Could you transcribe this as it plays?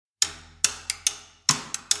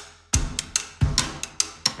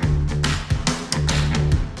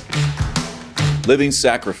Living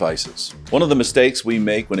sacrifices. One of the mistakes we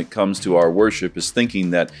make when it comes to our worship is thinking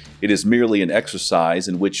that it is merely an exercise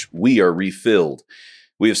in which we are refilled.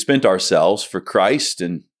 We have spent ourselves for Christ,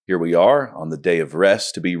 and here we are on the day of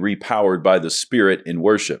rest to be repowered by the Spirit in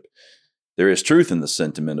worship. There is truth in the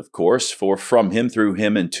sentiment, of course, for from Him, through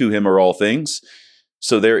Him, and to Him are all things.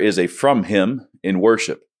 So there is a from Him in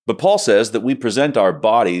worship. But Paul says that we present our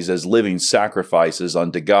bodies as living sacrifices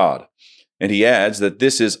unto God. And he adds that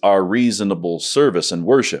this is our reasonable service and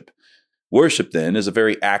worship. Worship, then, is a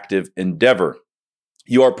very active endeavor.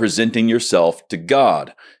 You are presenting yourself to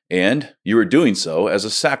God, and you are doing so as a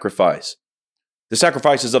sacrifice. The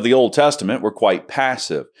sacrifices of the Old Testament were quite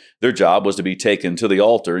passive. Their job was to be taken to the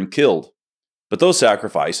altar and killed. But those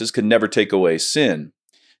sacrifices could never take away sin.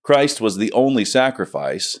 Christ was the only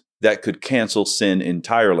sacrifice that could cancel sin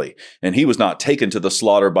entirely, and he was not taken to the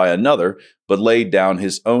slaughter by another, but laid down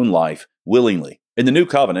his own life willingly. In the new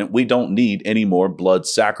covenant, we don't need any more blood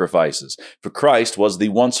sacrifices, for Christ was the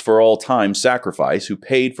once-for-all-time sacrifice who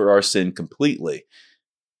paid for our sin completely.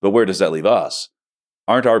 But where does that leave us?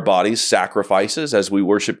 Aren't our bodies sacrifices as we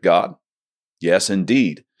worship God? Yes,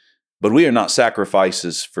 indeed. But we are not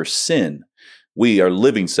sacrifices for sin. We are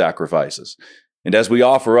living sacrifices. And as we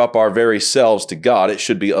offer up our very selves to God, it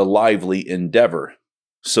should be a lively endeavor.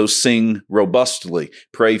 So sing robustly,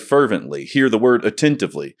 pray fervently, hear the word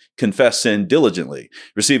attentively, confess sin diligently,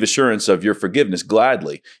 receive assurance of your forgiveness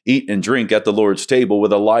gladly, eat and drink at the Lord's table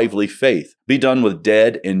with a lively faith. Be done with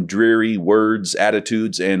dead and dreary words,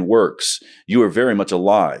 attitudes, and works. You are very much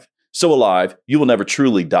alive. So alive, you will never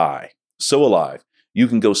truly die. So alive, you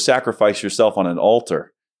can go sacrifice yourself on an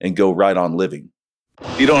altar and go right on living.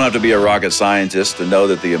 You don't have to be a rocket scientist to know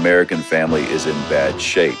that the American family is in bad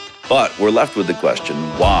shape. But we're left with the question,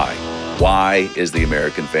 why? Why is the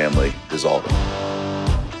American family dissolving?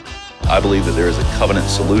 I believe that there is a covenant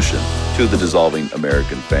solution to the dissolving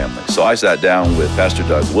American family. So I sat down with Pastor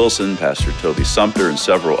Doug Wilson, Pastor Toby Sumter, and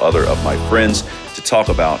several other of my friends to talk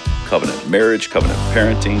about covenant marriage, covenant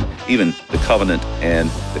parenting, even the covenant and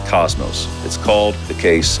the cosmos. It's called The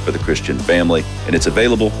Case for the Christian Family, and it's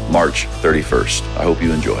available March 31st. I hope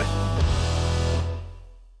you enjoy.